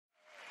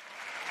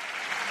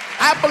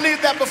I believe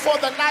that before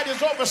the night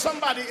is over,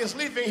 somebody is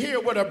leaving here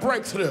with a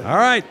breakthrough.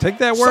 All right, take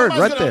that word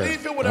right there.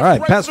 All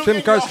right, Pastor Tim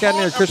Carscadden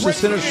here, Christian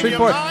Center,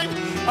 Shreveport.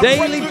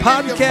 Daily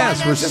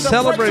podcast. We're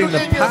celebrating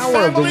the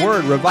power of the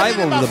word,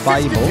 revival of the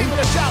Bible.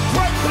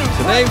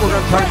 Today we're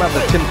going to talk about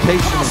the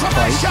temptation of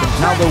Christ and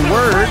how the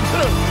word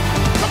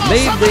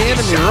made the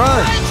enemy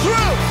run.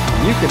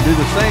 You can do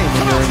the same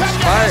when you're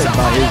inspired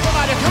by his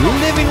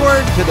living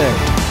word today.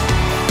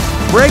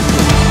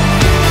 Breakthrough.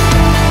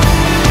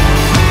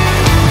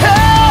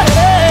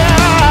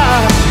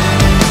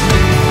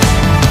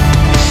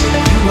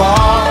 You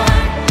are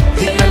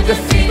the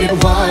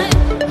undefeated one,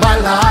 my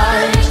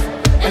life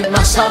and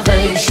my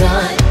salvation.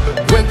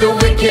 When the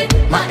wicked,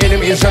 my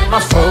enemies and my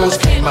foes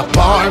came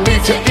upon me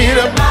to eat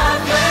up my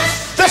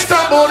flesh, they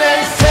stumbled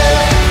and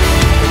fell.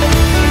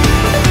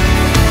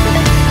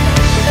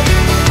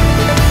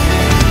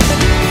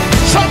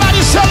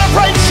 Somebody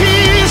celebrate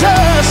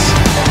Jesus.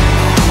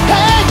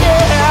 Hey,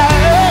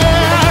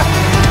 yeah.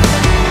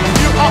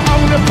 You are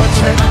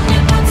omnipotent,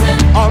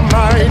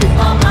 almighty,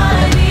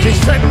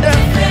 defender,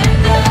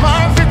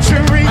 my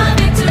victory,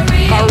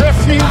 my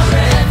refuge,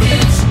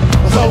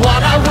 the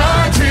one I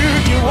run to.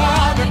 You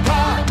are the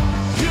God,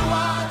 you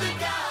are the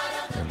God.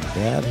 And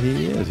that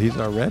he is. He's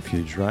our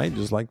refuge, right?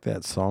 Just like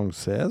that song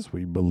says.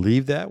 We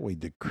believe that. We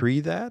decree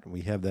that.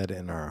 We have that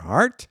in our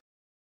heart.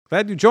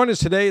 Glad you joined us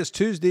today. It's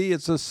Tuesday.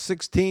 It's the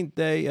 16th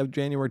day of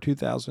January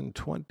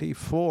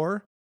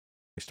 2024.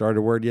 We started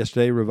a word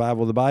yesterday,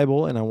 Revival of the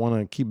Bible, and I want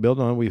to keep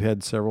building on it. We've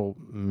had several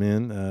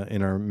men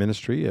in our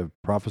ministry have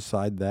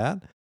prophesied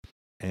that,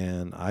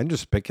 and I'm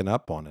just picking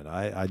up on it.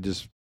 I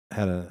just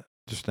had an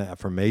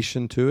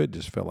affirmation to it,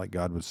 just felt like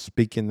God was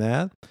speaking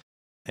that.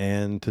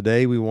 And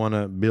today we want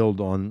to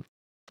build on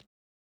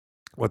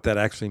what that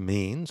actually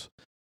means.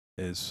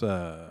 Is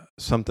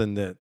something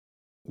that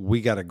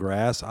we got to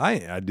grasp.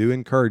 I do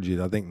encourage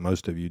you. I think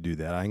most of you do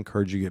that. I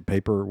encourage you to get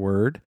paper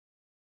word,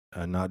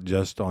 not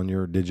just on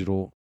your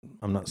digital.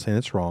 I'm not saying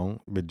it's wrong,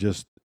 but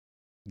just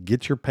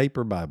get your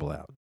paper Bible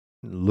out.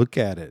 Look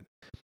at it.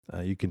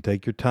 You can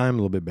take your time a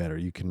little bit better.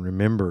 You can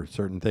remember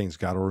certain things.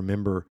 God will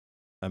remember,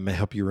 may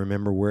help you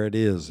remember where it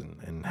is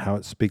and how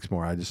it speaks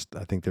more. I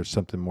think there's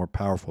something more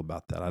powerful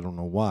about that. I don't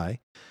know why,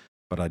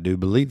 but I do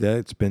believe that.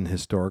 It's been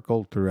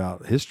historical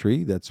throughout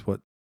history. That's what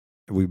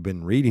we've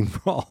been reading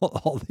for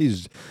all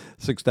these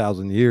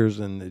 6,000 years,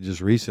 and just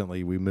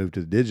recently we moved to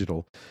the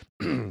digital.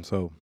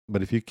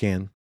 But if you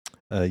can,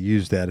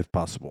 use that if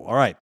possible. All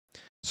right.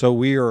 So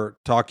we are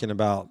talking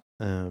about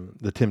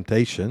the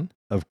temptation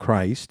of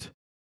Christ,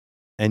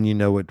 and you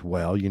know it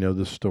well. You know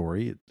the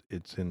story.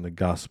 It's in the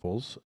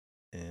Gospels,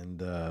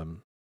 and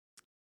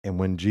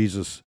when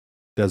Jesus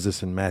does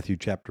this in Matthew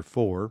chapter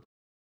 4,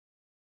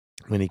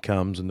 when he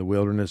comes in the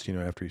wilderness,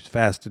 after he's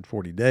fasted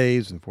 40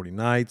 days and 40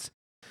 nights,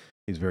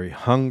 he's very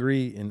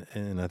hungry,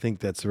 and I think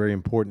that's very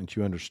important that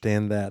you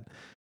understand that,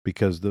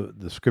 because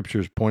the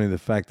scriptures pointing to the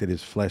fact that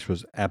his flesh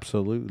was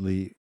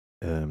absolutely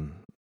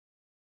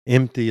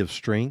empty of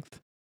strength.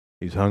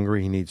 He's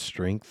hungry. He needs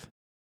strength.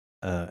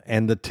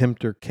 And the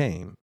tempter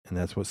came. And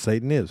that's what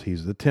Satan is.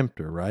 He's the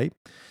tempter, right?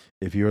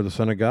 If you are the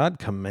Son of God,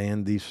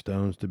 command these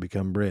stones to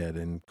become bread.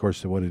 And of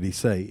course, what did he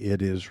say?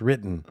 It is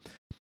written.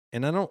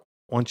 And I don't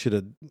want you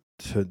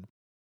to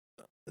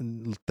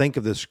think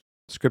of this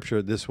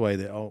scripture this way,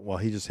 that,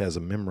 he just has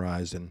them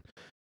memorized, and,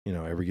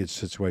 every good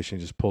situation,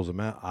 he just pulls them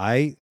out.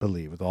 I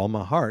believe with all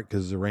my heart,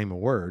 because it's a rhema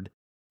word,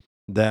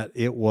 that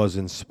it was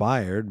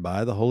inspired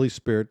by the Holy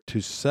Spirit to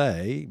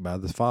say, by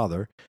the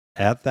Father,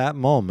 at that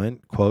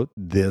moment, quote,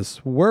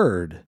 this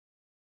word.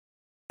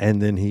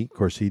 And then he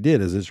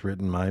did, as it's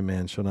written,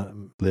 man shall not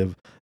live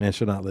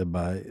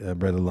by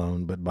bread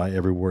alone, but by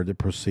every word that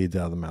proceeds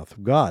out of the mouth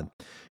of God.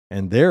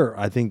 And there,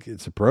 I think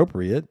it's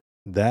appropriate.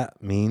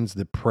 That means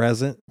the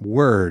present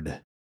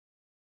word.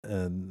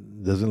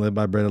 Doesn't live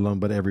by bread alone,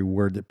 but every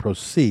word that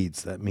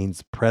proceeds. That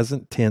means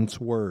present tense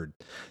word.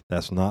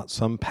 That's not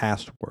some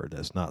past word.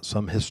 That's not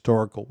some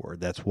historical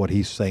word. That's what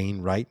he's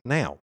saying right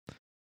now.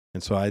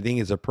 And so I think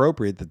it's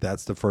appropriate that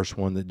that's the first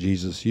one that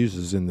Jesus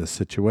uses in this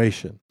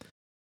situation.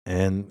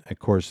 And of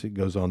course, it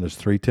goes on. There's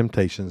three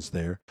temptations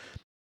there.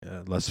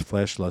 Lust of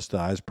flesh, lust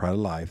of eyes, pride of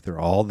life. They're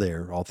all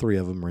there. All three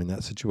of them are in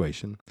that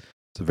situation.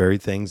 It's the very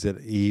things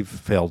that Eve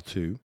fell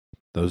to.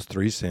 Those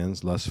three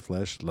sins: lust of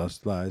flesh,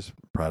 lust of eyes,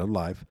 pride of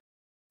life.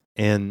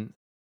 And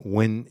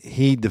when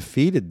he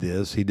defeated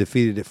this, he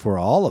defeated it for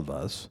all of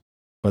us,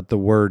 but the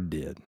word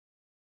did.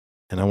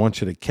 And I want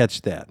you to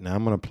catch that. Now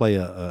I'm going to play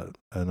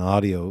an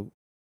audio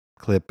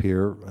clip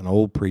here, an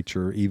old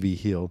preacher, E.V.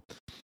 Hill,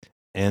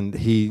 and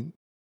he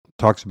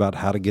talks about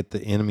how to get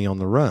the enemy on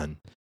the run.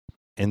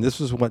 And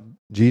this is what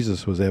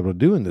Jesus was able to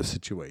do in this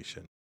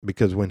situation,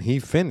 because when he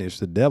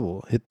finished, the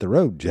devil hit the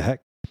road,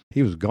 Jack.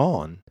 He was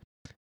gone.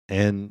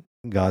 And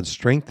God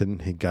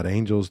strengthened. He got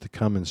angels to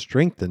come and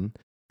strengthen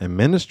and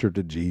minister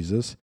to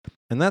Jesus.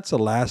 And that's the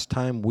last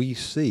time we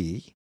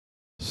see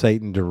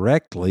Satan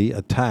directly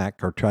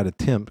attack or try to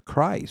tempt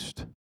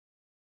Christ.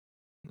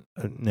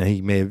 Now,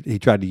 he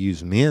tried to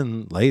use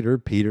men later.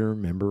 Peter,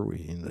 remember,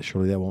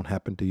 surely that won't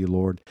happen to you,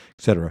 Lord,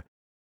 etc.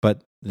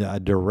 But a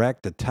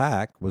direct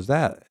attack was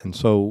that. And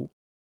so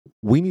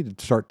we need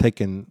to start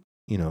taking,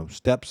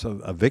 steps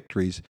of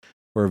victories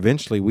where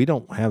eventually we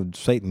don't have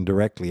Satan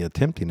directly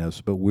attempting us,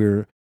 but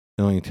the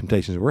only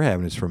temptations we're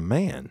having is from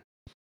man.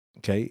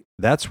 Okay,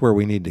 that's where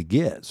we need to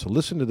get. So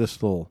listen to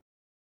this little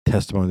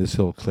testimony, this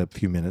little clip,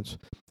 few minutes,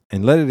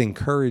 and let it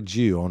encourage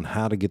you on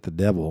how to get the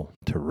devil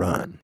to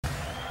run.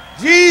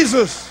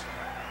 Jesus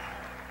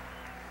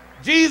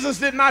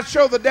did not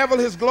show the devil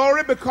his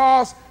glory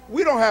because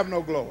we don't have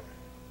no glory.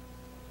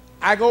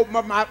 I go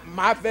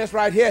my vest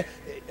right here.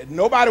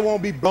 Nobody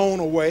won't be blown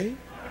away.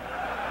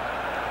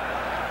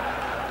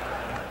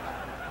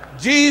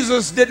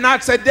 Jesus did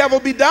not say, devil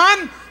be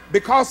done,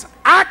 because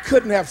I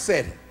couldn't have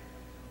said it.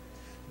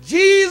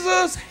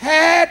 Jesus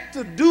had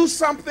to do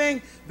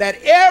something that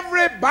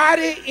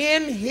everybody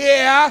in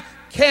here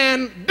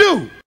can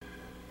do.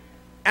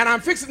 And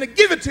I'm fixing to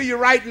give it to you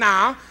right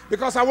now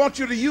because I want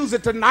you to use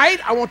it tonight.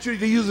 I want you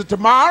to use it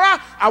tomorrow.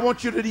 I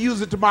want you to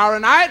use it tomorrow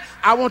night.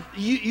 I want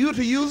you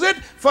to use it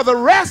for the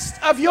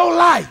rest of your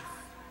life.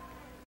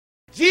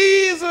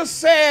 Jesus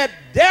said,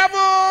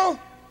 devil,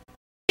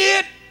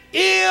 it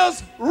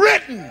is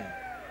written.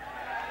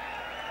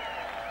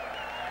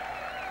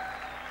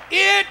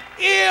 It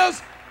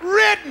is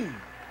written.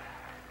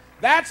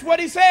 That's what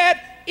he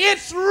said.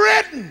 It's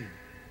written.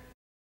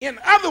 In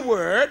other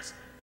words,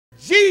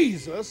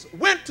 Jesus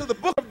went to the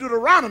book of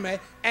Deuteronomy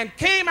and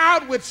came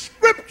out with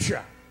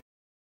scripture.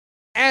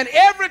 And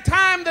every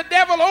time the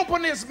devil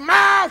opened his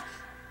mouth,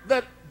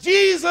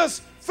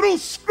 Jesus threw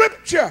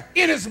scripture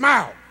in his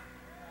mouth.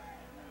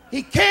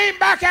 He came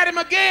back at him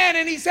again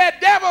and he said,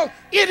 devil,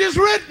 it is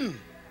written.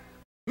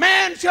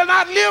 Man shall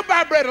not live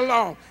by bread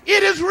alone.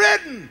 It is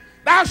written.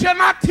 Thou shalt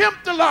not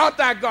tempt the Lord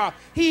thy God.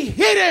 He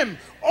hit him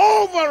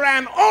over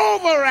and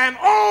over and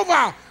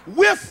over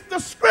with the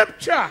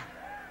scripture.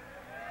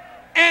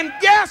 And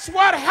guess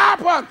what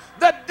happened?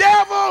 The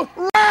devil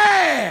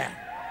ran.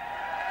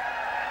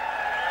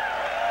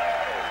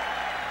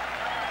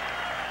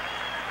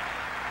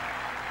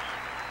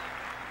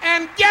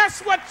 And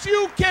guess what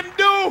you can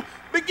do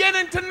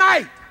beginning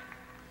tonight?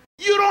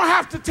 You don't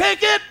have to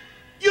take it.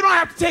 You don't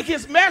have to take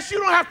his mess. You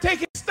don't have to take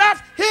his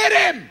stuff. Hit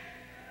him.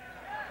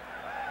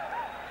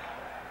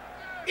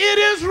 It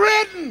is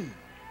written.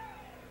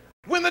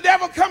 When the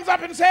devil comes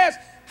up and says,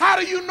 how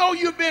do you know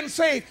you've been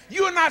saved?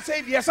 You are not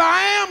saved. Yes,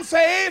 I am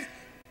saved.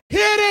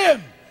 Hit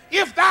him.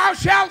 If thou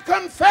shalt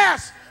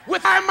confess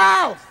with thy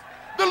mouth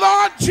the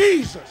Lord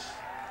Jesus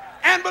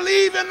and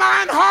believe in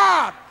thine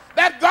heart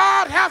that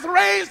God hath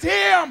raised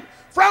him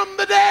from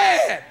the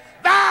dead,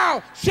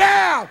 thou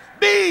shalt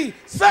be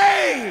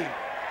saved.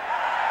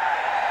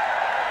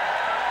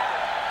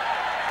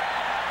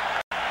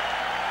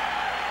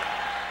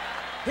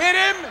 Hit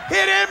him,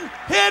 hit him,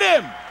 hit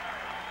him.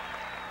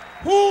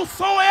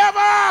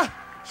 Whosoever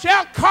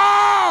shall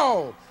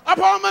call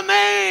upon the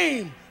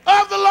name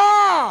of the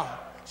Lord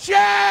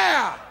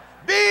shall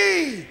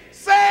be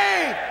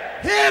saved.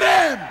 Hit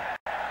him.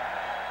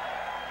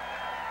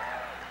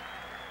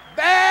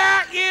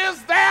 There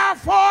is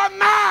therefore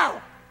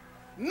now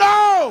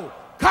no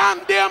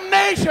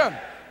condemnation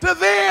to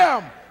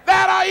them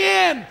that are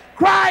in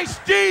Christ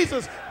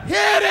Jesus.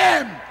 Hit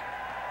him.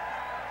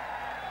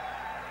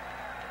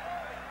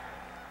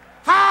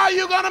 How are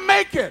you going to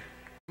make it?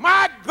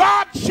 My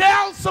God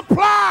shall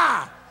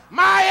supply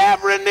my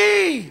every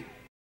need.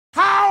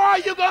 How are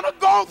you going to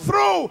go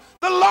through?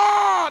 The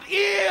Lord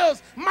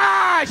is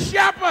my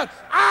shepherd.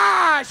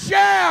 I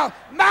shall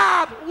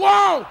not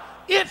want.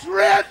 It's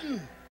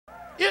written.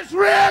 It's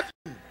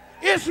written.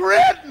 It's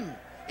written.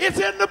 It's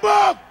in the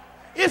book.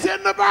 It's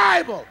in the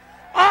Bible.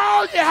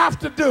 All you have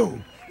to do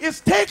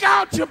is take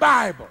out your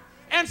Bible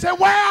and say,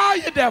 where are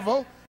you,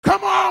 devil?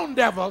 Come on,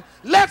 devil.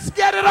 Let's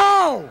get it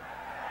on.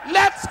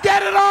 Let's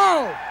get it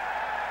on.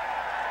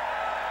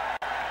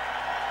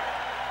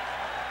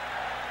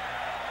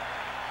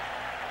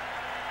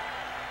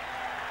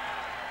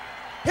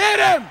 Hit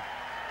him.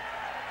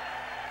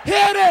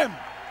 Hit him.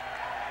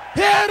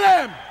 Hit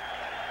him.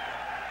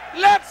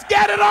 Let's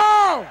get it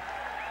on.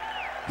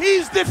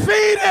 He's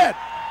defeated.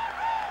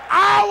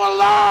 Our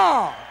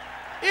Lord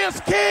is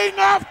King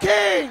of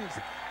kings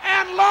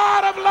and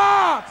Lord of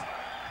lords.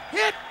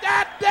 Hit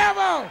that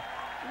devil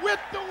with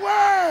the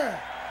word.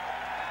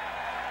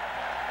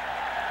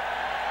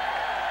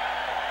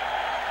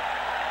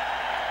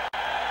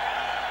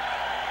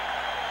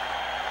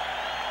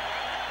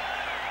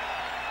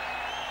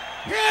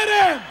 Hit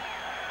him!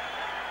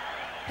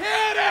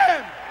 Hit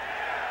him!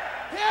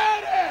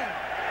 Hit him!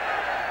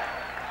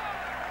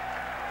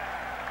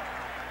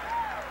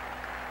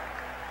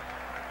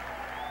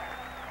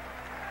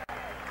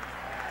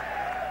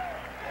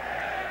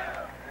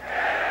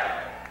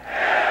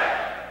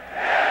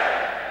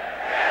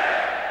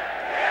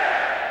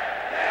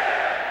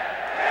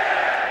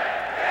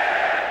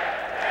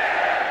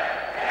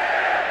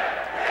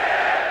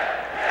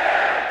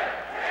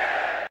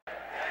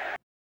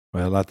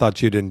 Well, I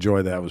thought you'd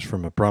enjoy that. It was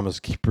from a Promise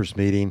Keepers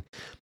meeting,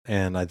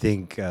 and I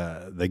think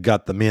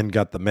the men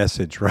got the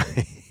message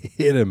right.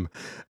 hit him.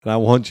 And I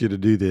want you to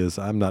do this.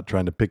 I'm not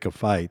trying to pick a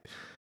fight,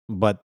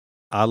 but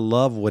I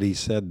love what he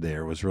said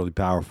there was really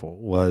powerful,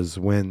 was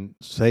when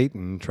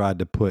Satan tried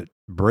to put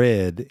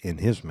bread in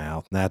his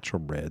mouth, natural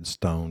bread,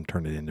 stone,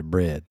 turn it into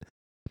bread.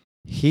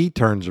 He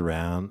turns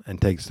around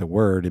and takes the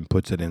word and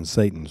puts it in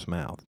Satan's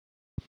mouth.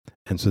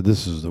 And so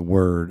this is the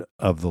word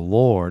of the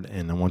Lord.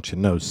 And I want you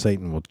to know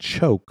Satan will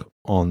choke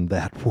on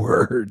that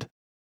word,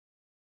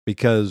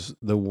 because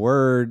the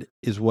word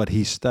is what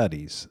he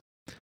studies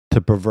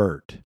to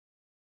pervert,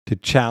 to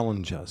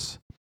challenge us.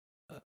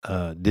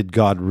 Did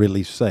God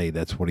really say?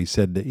 That's what he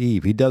said to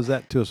Eve. He does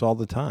that to us all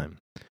the time.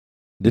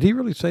 Did he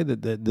really say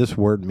that this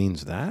word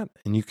means that?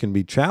 And you can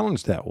be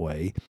challenged that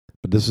way,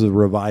 but this is a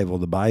revival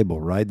of the Bible,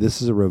 right?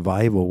 This is a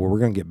revival where we're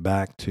going to get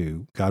back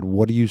to, God,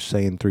 what are you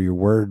saying through your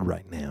word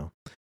right now?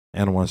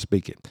 And I want to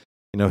speak it.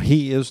 You know,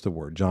 he is the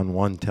word. John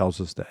 1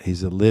 tells us that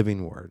he's a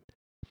living word.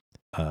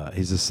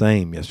 He's the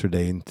same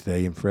yesterday and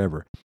today and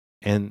forever.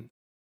 And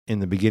in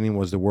the beginning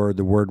was the word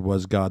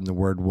was God, and the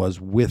word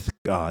was with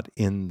God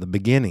in the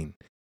beginning.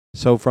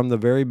 So from the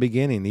very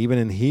beginning, even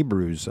in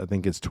Hebrews, I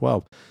think it's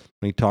 12,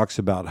 when he talks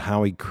about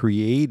how he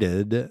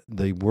created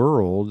the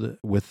world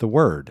with the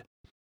word.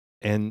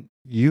 And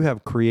you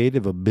have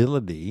creative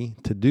ability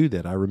to do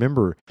that. I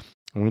remember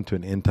I went to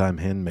an End Time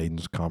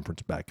Handmaidens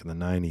conference back in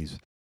the 90s,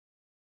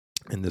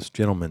 and this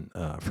gentleman,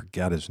 I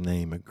forgot his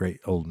name, a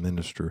great old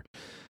minister,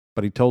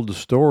 but he told the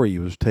story. He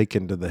was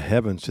taken to the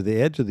heavens, to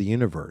the edge of the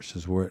universe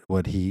is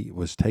what he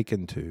was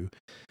taken to,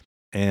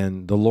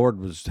 and the Lord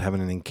was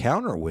having an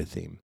encounter with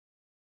him.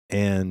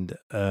 And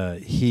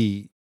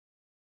he's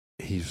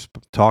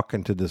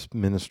talking to this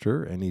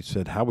minister, and he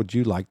said, how would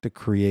you like to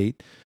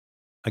create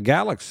a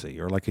galaxy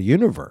or like a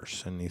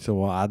universe? And he said,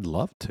 well, I'd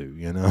love to,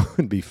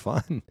 it'd be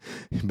fun,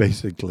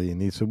 basically.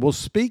 And he said, well,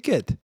 speak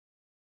it.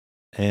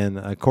 And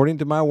according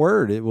to my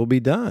word, it will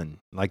be done,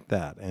 like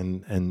that.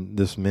 And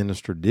this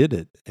minister did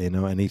it,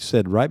 and he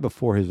said right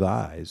before his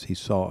eyes, he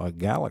saw a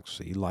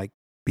galaxy like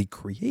be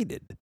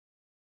created.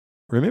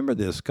 Remember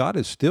this, God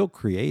is still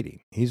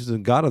creating. He's the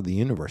God of the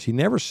universe. He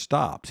never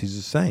stops. He's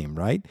the same,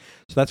 right?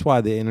 So that's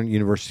why the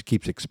universe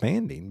keeps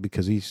expanding,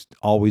 because he's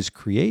always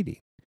creating.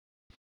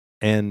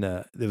 And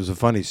there was a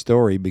funny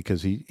story,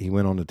 because he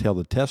went on to tell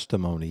the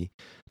testimony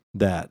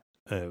that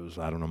it was,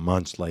 I don't know,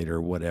 months later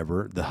or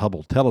whatever, the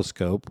Hubble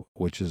telescope,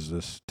 which is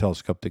this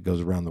telescope that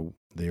goes around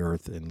the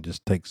Earth and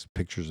just takes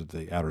pictures of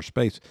the outer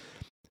space,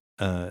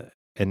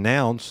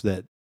 announced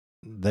that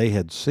they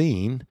had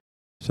seen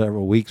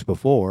several weeks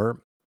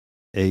before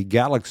a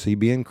galaxy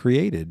being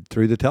created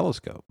through the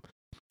telescope.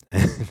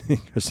 And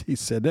because he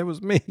said, that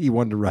was me. He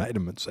wanted to write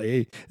him and say,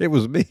 hey, it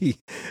was me.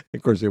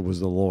 Of course, it was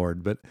the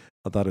Lord, but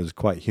I thought it was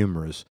quite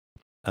humorous.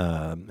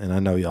 And I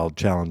know y'all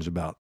challenge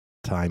about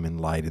time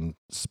and light and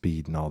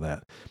speed and all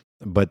that.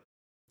 But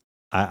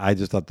I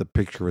just thought the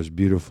picture was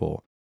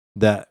beautiful,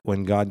 that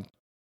when God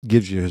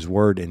gives you his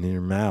word in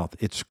your mouth,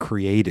 it's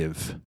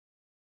creative.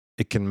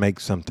 It can make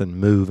something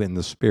move in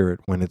the spirit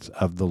when it's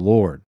of the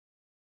Lord.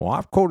 Well,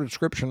 I've quoted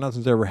scripture,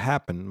 nothing's ever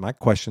happened. My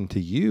question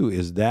to you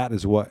is that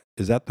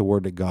the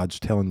word that God's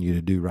telling you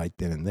to do right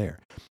then and there?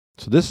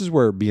 So this is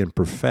where being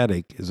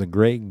prophetic is a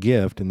great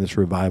gift in this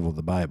revival of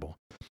the Bible.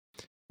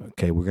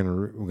 Okay, we're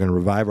gonna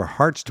revive our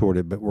hearts toward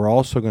it, but we're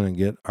also going to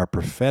get our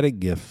prophetic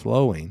gift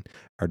flowing,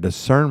 our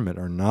discernment,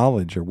 our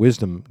knowledge, our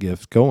wisdom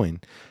gifts going,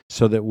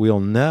 so that we'll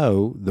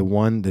know the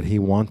one that he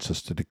wants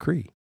us to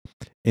decree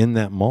in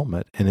that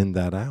moment and in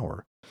that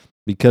hour.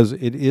 Because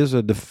it is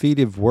a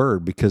defeative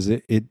word, because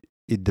it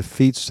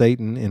defeats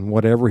Satan in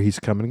whatever he's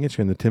coming against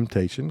you. And the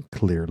temptation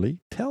clearly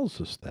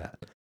tells us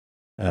that.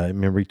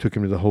 Remember, he took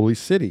him to the holy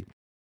city.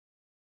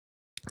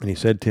 And he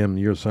said to him,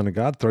 you're a son of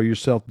God, throw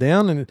yourself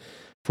down. And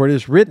for it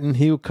is written,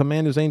 he will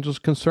command his angels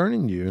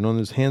concerning you. And on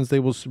his hands they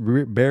will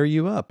bear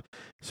you up,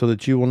 so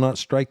that you will not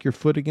strike your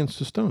foot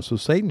against a stone. So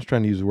Satan's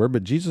trying to use the word.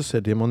 But Jesus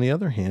said to him, on the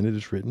other hand, it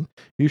is written,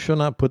 you shall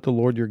not put the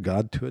Lord your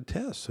God to a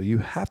test. So you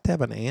have to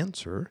have an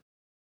answer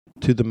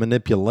to the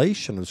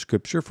manipulation of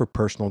Scripture for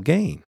personal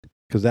gain.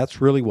 Because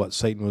that's really what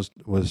Satan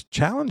was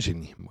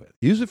challenging him with.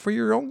 Use it for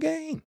your own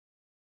gain.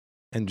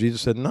 And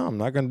Jesus said, no, I'm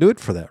not going to do it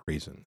for that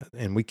reason.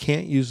 And we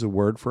can't use the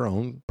word for our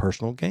own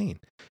personal gain.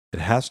 It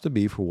has to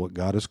be for what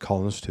God is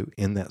calling us to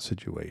in that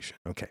situation.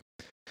 Okay,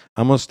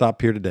 I'm going to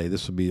stop here today.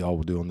 This will be all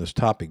we'll do on this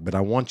topic. But I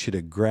want you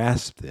to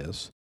grasp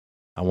this.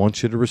 I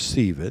want you to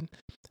receive it.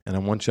 And I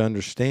want you to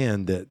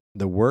understand that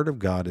the word of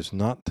God is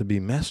not to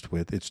be messed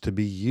with. It's to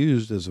be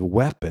used as a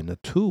weapon, a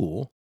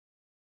tool.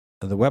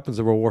 The weapons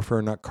of our warfare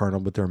are not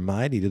carnal, but they're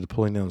mighty to the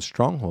pulling down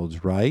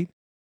strongholds, right?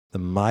 The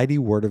mighty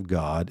word of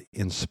God,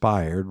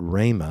 inspired,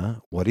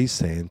 rhema, what he's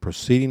saying,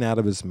 proceeding out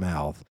of his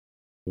mouth,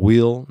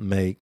 will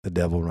make the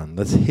devil run.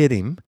 Let's hit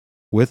him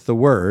with the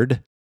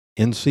word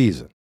in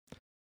season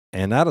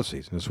and out of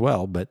season as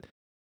well, but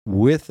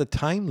with the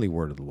timely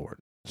word of the Lord,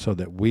 so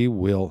that we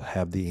will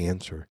have the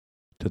answer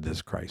to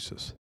this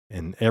crisis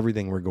and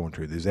everything we're going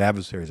through. These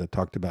adversaries I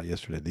talked about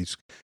yesterday, these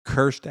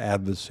cursed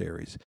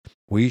adversaries,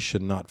 we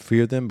should not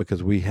fear them,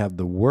 because we have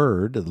the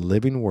word, the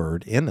living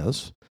word in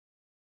us,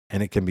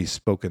 and it can be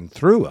spoken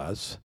through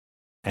us,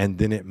 and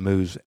then it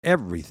moves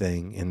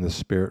everything in the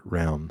spirit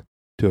realm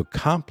to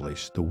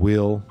accomplish the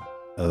will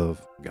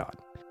of God.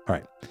 All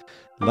right.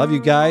 Love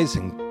you guys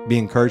and be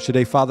encouraged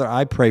today. Father,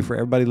 I pray for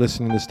everybody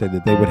listening this day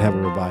that they would have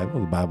a revival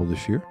of the Bible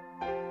this year,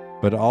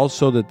 but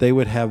also that they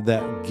would have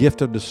that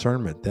gift of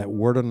discernment, that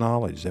word of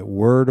knowledge, that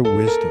word of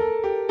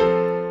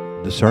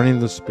wisdom, discerning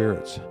the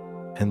spirits.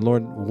 And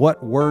Lord,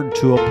 what word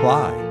to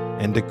apply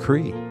and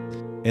decree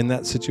in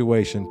that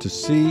situation to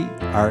see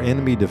our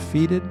enemy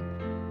defeated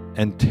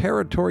and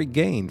territory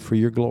gained for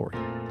your glory.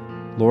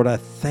 Lord, I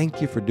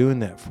thank you for doing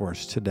that for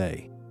us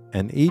today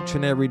and each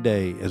and every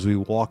day as we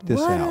walk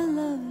this out.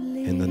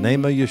 In the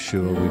name of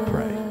Yeshua, we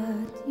pray.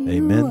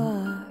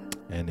 Amen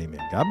and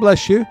amen. God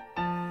bless you.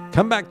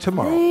 Come back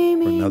tomorrow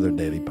for another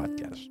daily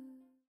podcast.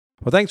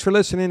 Well, thanks for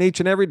listening each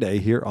and every day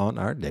here on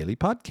our daily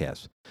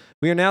podcast.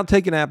 We are now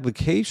taking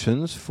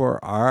applications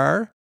for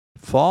our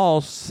fall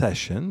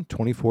session,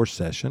 24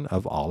 session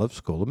of Olive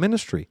School of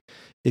Ministry.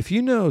 If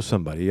you know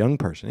somebody, a young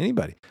person,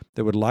 anybody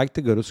that would like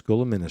to go to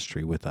School of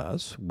Ministry with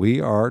us, we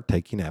are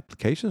taking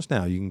applications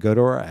now. You can go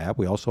to our app.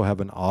 We also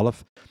have an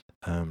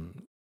olivesm.com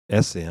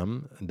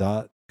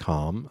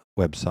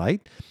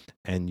website,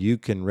 and you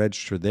can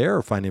register there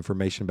or find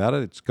information about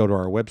it. Go to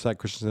our website,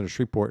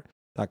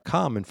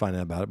 christiancentershreveport.com, and find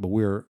out about it. But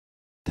we're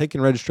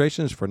taking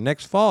registrations for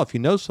next fall. If you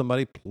know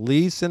somebody,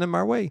 please send them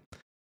our way.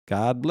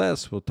 God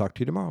bless. We'll talk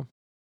to you tomorrow.